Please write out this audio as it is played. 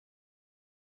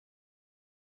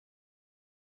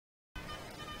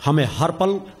हमें हर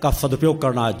पल का सदुपयोग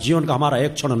करना है, जीवन का हमारा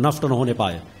एक क्षण नष्ट न होने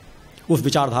पाए, उस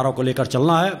विचारधारा को लेकर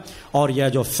चलना है। और यह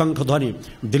जो शंख ध्वनि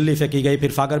दिल्ली से की गई,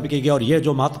 फिर सागर भी की गई, और यह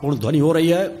जो महत्वपूर्ण ध्वनि हो रही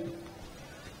है,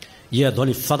 यह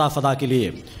ध्वनि सदा सदा के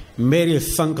लिए मेरी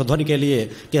शंख ध्वनि के लिए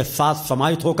के साथ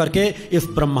समाहित होकर के इस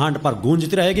ब्रह्मांड पर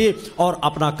गूंजती रहेगी और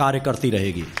अपना कार्य करती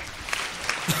रहेगी।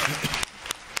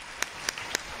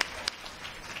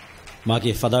 माँ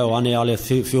की सदैव आने वाले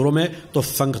शिविरों में तो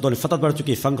शंख ध्वनि सतत बढ़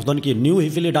चुकी। शंख ध्वनि की नींव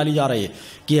इसलिए डाली जा रही है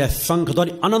कि यह शंख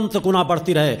ध्वनि अनंत गुना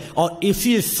बढ़ती रहे और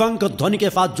इसी शंख ध्वनि के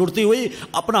साथ जुड़ती हुई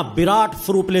अपना विराट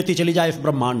स्वरूप लेती चली जाए इस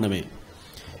ब्रह्मांड में।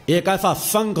 एक ऐसा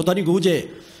शंख ध्वनि गूंजे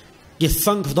कि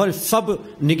शंख ध्वनि सब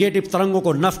निगेटिव तरंगों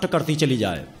को नष्ट करती चली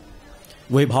जाए।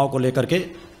 वही भाव को लेकर के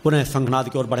पुनः शंखनाद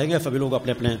की ओर बढ़ेंगे। सभी लोग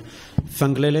अपने अपने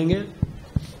शंख ले लेंगे।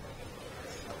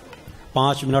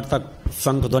 5 मिनट तक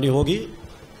शंख ध्वनि होगी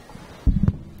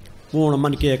पूर्ण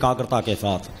मन की एकाग्रता के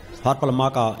साथ, हर पल मां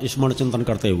का स्मरण चिंतन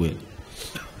करते हुए।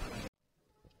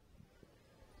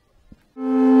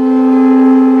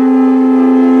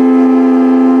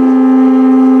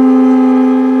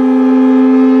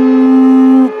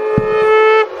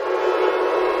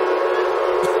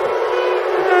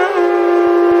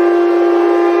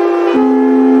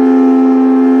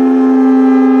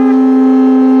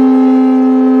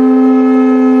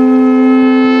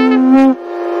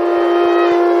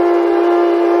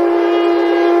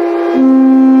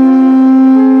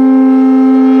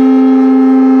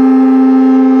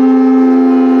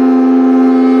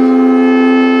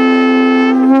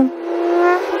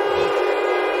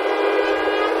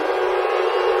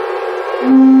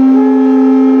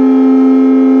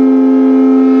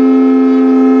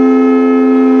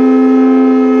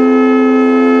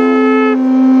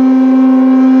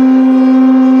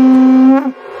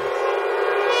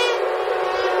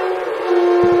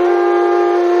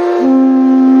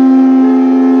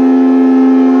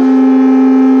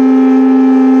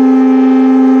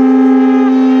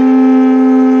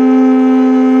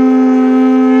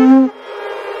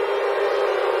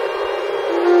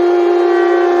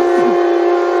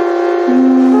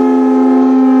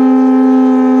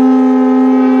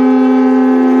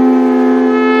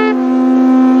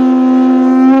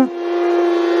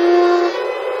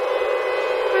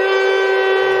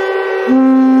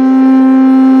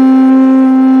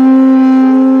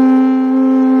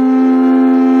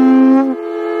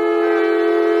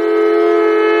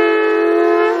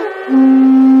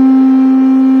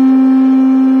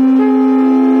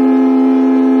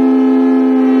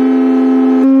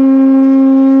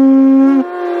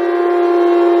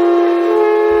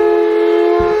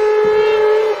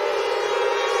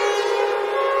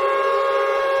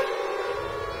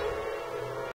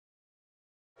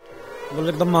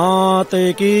 एकदम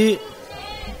माते की।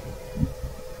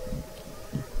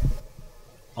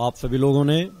 आप सभी लोगों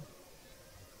ने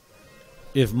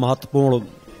इस महत्वपूर्ण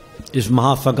इस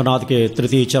महाशंखनाद के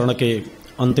तृतीय चरण के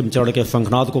अंतिम चरण के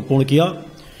शंखनाद को पूर्ण किया।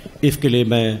 इसके लिए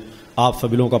मैं आप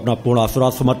सभी लोगों को अपना पूर्ण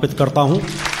आशीर्वाद समर्पित करता हूं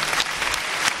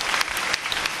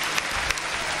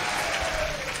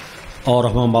और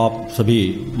हम आप सभी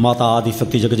माता आदि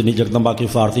शक्ति जगजनी जगदम्बा की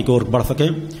उस आरती की ओर बढ़ सकें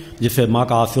जिससे मां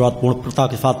का आशीर्वाद पूर्णता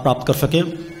के साथ प्राप्त कर सकें।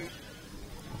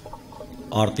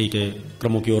 आरती के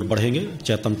क्रमों की ओर बढ़ेंगे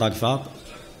चैतन्यता के साथ,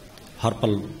 हर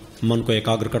पल मन को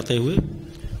एकाग्र करते हुए।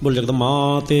 बोल जगदम्बा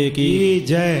माते की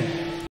जय।